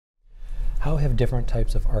How have different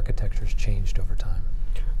types of architectures changed over time?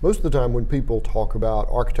 Most of the time when people talk about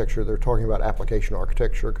architecture, they're talking about application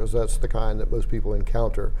architecture, because that's the kind that most people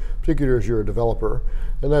encounter, particularly as you're a developer.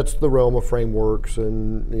 And that's the realm of frameworks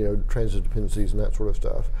and transit dependencies and that sort of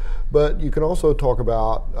stuff. But you can also talk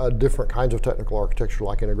about different kinds of technical architecture,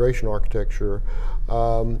 like integration architecture,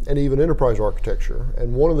 and even enterprise architecture.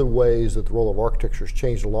 And one of the ways that the role of architecture has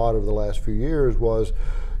changed a lot over the last few years was,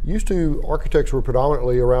 used to, architects were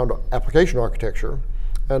predominantly around application architecture,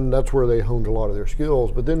 and that's where they honed a lot of their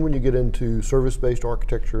skills. But then when you get into service-based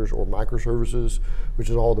architectures or microservices, which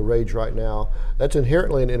is all the rage right now, that's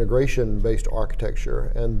inherently an integration-based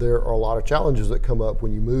architecture. And there are a lot of challenges that come up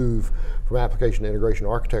when you move from application to integration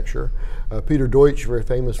architecture. Peter Deutsch very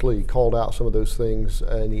famously called out some of those things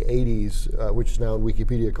in the 80s, which is now in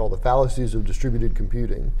Wikipedia, called the fallacies of distributed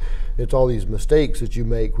computing. It's all these mistakes that you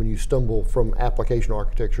make when you stumble from application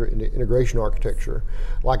architecture into integration architecture,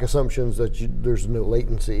 like assumptions that there's no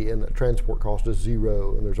latency and that transport cost is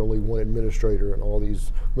zero and there's only one administrator, and all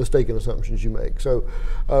these mistaken assumptions you make. So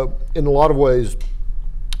in a lot of ways,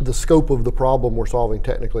 the scope of the problem we're solving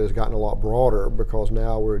technically has gotten a lot broader, because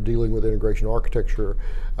now we're dealing with integration architecture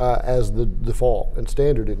as the default and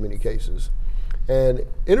standard in many cases. And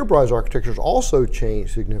enterprise architecture has also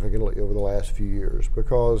changed significantly over the last few years,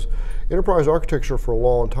 because enterprise architecture for a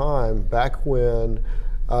long time, back when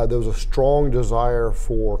there was a strong desire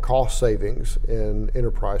for cost savings in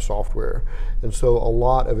enterprise software. And so a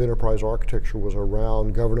lot of enterprise architecture was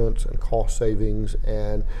around governance and cost savings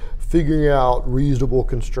and figuring out reasonable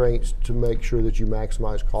constraints to make sure that you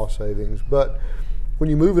maximize cost savings. But when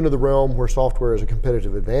you move into the realm where software is a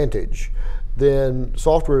competitive advantage, then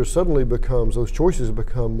software suddenly becomes, those choices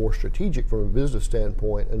become more strategic from a business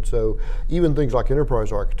standpoint. And so even things like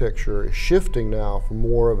enterprise architecture is shifting now from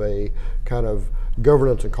more of a kind of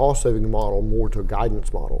governance and cost saving model more to a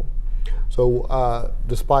guidance model. So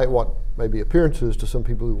despite what may be appearances to some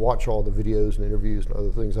people who watch all the videos and interviews and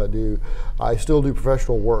other things I do, I still do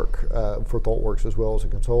professional work for ThoughtWorks as well as a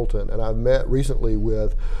consultant. And I've met recently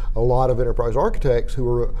with a lot of enterprise architects who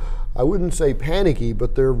are, I wouldn't say panicky,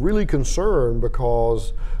 but they're really concerned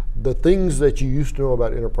because the things that you used to know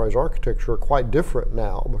about enterprise architecture are quite different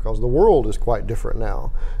now, because the world is quite different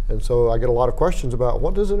now. And so I get a lot of questions about,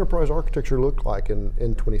 what does enterprise architecture look like in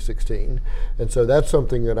 2016? And so that's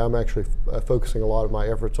something that I'm actually focusing a lot of my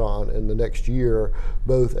efforts on in the next year,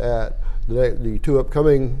 both at the two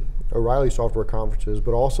upcoming O'Reilly software conferences,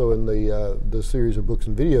 but also in the series of books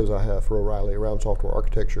and videos I have for O'Reilly around software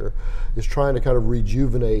architecture, is trying to kind of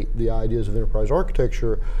rejuvenate the ideas of enterprise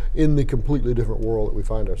architecture in the completely different world that we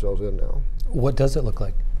find ourselves in now. What does it look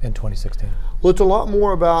like in 2016? Well, it's a lot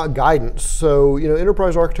more about guidance. So,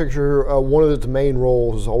 enterprise architecture, one of its main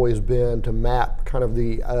roles has always been to map kind of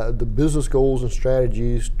the business goals and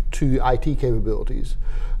strategies to IT capabilities.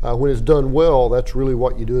 When it's done well, that's really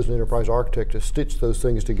what you do as an enterprise architect, to stitch those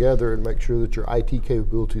things together and make sure that your IT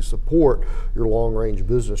capabilities support your long-range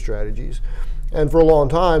business strategies. And for a long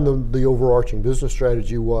time, the overarching business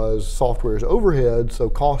strategy was software as overhead, so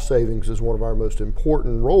cost savings is one of our most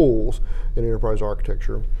important roles in enterprise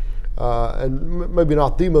architecture. And maybe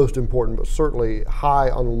not the most important, but certainly high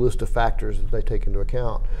on the list of factors that they take into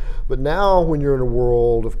account. But now, when you're in a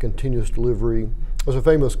world of continuous delivery, there's a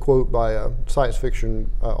famous quote by a science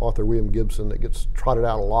fiction author, William Gibson, that gets trotted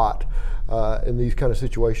out a lot in these kind of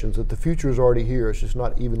situations, that the future is already here, it's just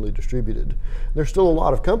not evenly distributed. There's still a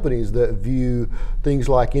lot of companies that view things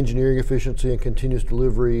like engineering efficiency and continuous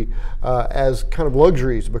delivery as kind of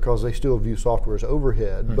luxuries, because they still view software as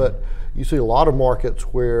overhead. Mm-hmm. But you see a lot of markets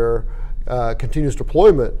where continuous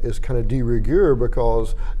deployment is kind of de rigueur,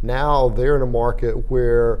 because now they're in a market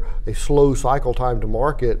where a slow cycle time to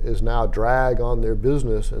market is now a drag on their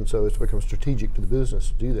business, and so it's become strategic to the business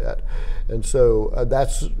to do that. And so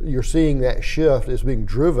you're seeing that shift is being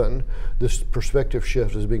driven, this perspective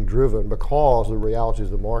shift is being driven because the realities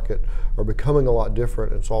of the market are becoming a lot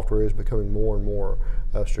different, and software is becoming more and more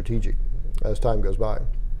strategic as time goes by.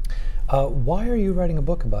 Why are you writing a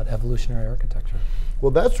book about evolutionary architecture? Well,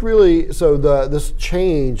 that's really, so this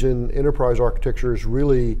change in enterprise architecture is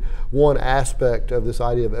really one aspect of this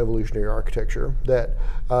idea of evolutionary architecture.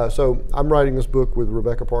 So I'm writing this book with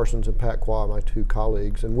Rebecca Parsons and Pat Qua, my two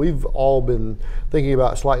colleagues, and we've all been thinking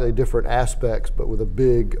about slightly different aspects, but with a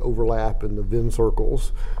big overlap in the Venn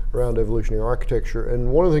circles around evolutionary architecture.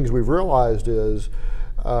 And one of the things we've realized is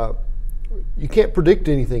you can't predict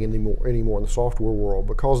anything anymore in the software world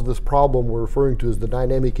because of this problem we're referring to as the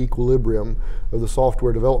dynamic equilibrium of the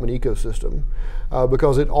software development ecosystem.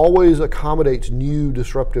 Because it always accommodates new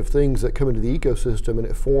disruptive things that come into the ecosystem, and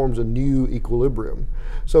it forms a new equilibrium.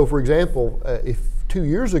 So for example, if 2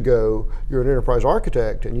 years ago you're an enterprise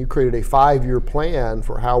architect and you created a 5-year plan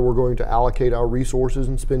for how we're going to allocate our resources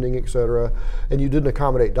and spending, et cetera, and you didn't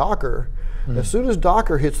accommodate Docker, as soon as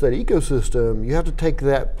Docker hits that ecosystem, you have to take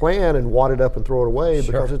that plan and wad it up and throw it away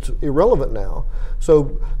because it's irrelevant now.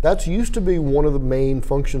 So that's used to be one of the main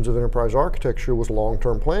functions of enterprise architecture, was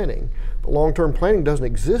long-term planning. But long-term planning doesn't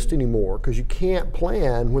exist anymore because you can't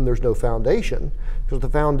plan when there's no foundation, because the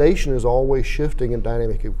foundation is always shifting in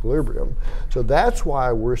dynamic equilibrium. So that's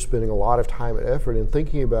why we're spending a lot of time and effort in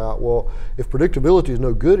thinking about, well, if predictability is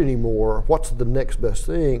no good anymore, what's the next best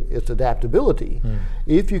thing? It's adaptability.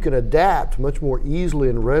 If you can adapt much more easily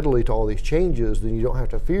and readily to all these changes, then you don't have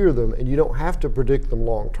to fear them, and you don't have to predict them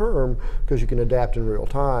long term because you can adapt in real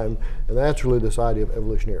time. And that's really this idea of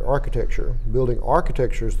evolutionary architecture, building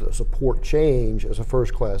architectures that support change as a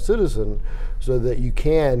first-class citizen, so that you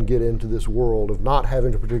can get into this world of not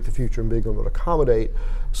having to predict the future and being able to accommodate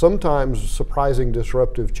sometimes surprising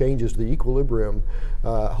disruptive changes to the equilibrium.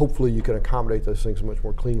 Hopefully you can accommodate those things much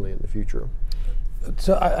more cleanly in the future.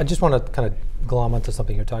 So I just want to kind of glom onto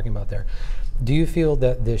something you're talking about there. Do you feel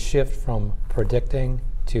that this shift from predicting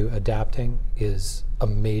to adapting is a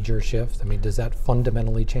major shift? I mean, does that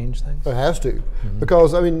fundamentally change things? It has to,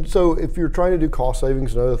 because I mean, so if you're trying to do cost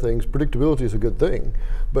savings and other things, predictability is a good thing,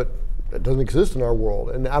 but it doesn't exist in our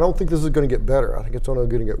world. And I don't think this is going to get better. I think it's only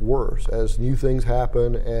going to get worse as new things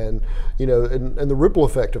happen, and and the ripple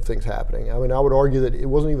effect of things happening. I mean, I would argue that it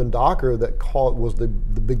wasn't even Docker that was the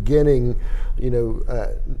beginning,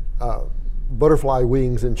 butterfly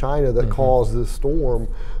wings in China that caused this storm.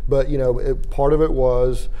 But part of it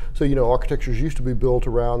was, so architectures used to be built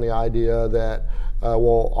around the idea that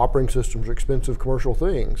well, operating systems are expensive commercial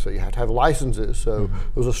things, so you have to have licenses. So there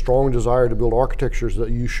was a strong desire to build architectures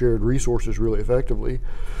that use shared resources really effectively.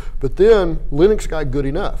 But then Linux got good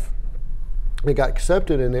enough. It got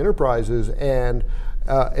accepted in enterprises, and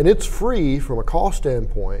it's free from a cost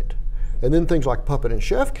standpoint. And then things like Puppet and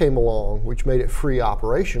Chef came along, which made it free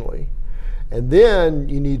operationally. And then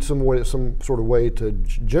you need some sort of way to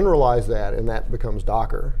generalize that, and that becomes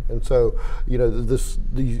Docker. And so,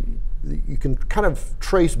 you can kind of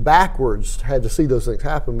trace backwards, had to see those things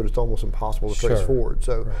happen, but it's almost impossible to trace forward.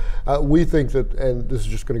 So we think that, and this is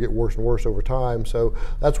just going to get worse and worse over time, so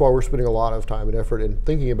that's why we're spending a lot of time and effort in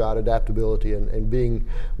thinking about adaptability and being,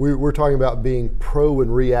 we're talking about being pro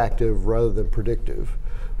and reactive rather than predictive.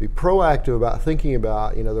 Be proactive about thinking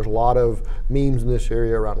about, there's a lot of memes in this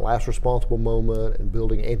area around last responsible moment and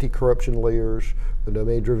building anti-corruption layers, the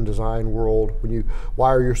domain-driven design world. When you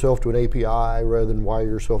wire yourself to an API rather than wire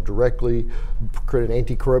yourself directly, create an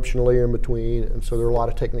anti-corruption layer in between. And so there are a lot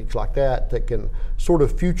of techniques like that that can sort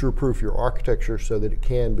of future-proof your architecture so that it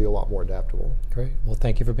can be a lot more adaptable. Great. Well,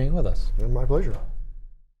 thank you for being with us. My pleasure.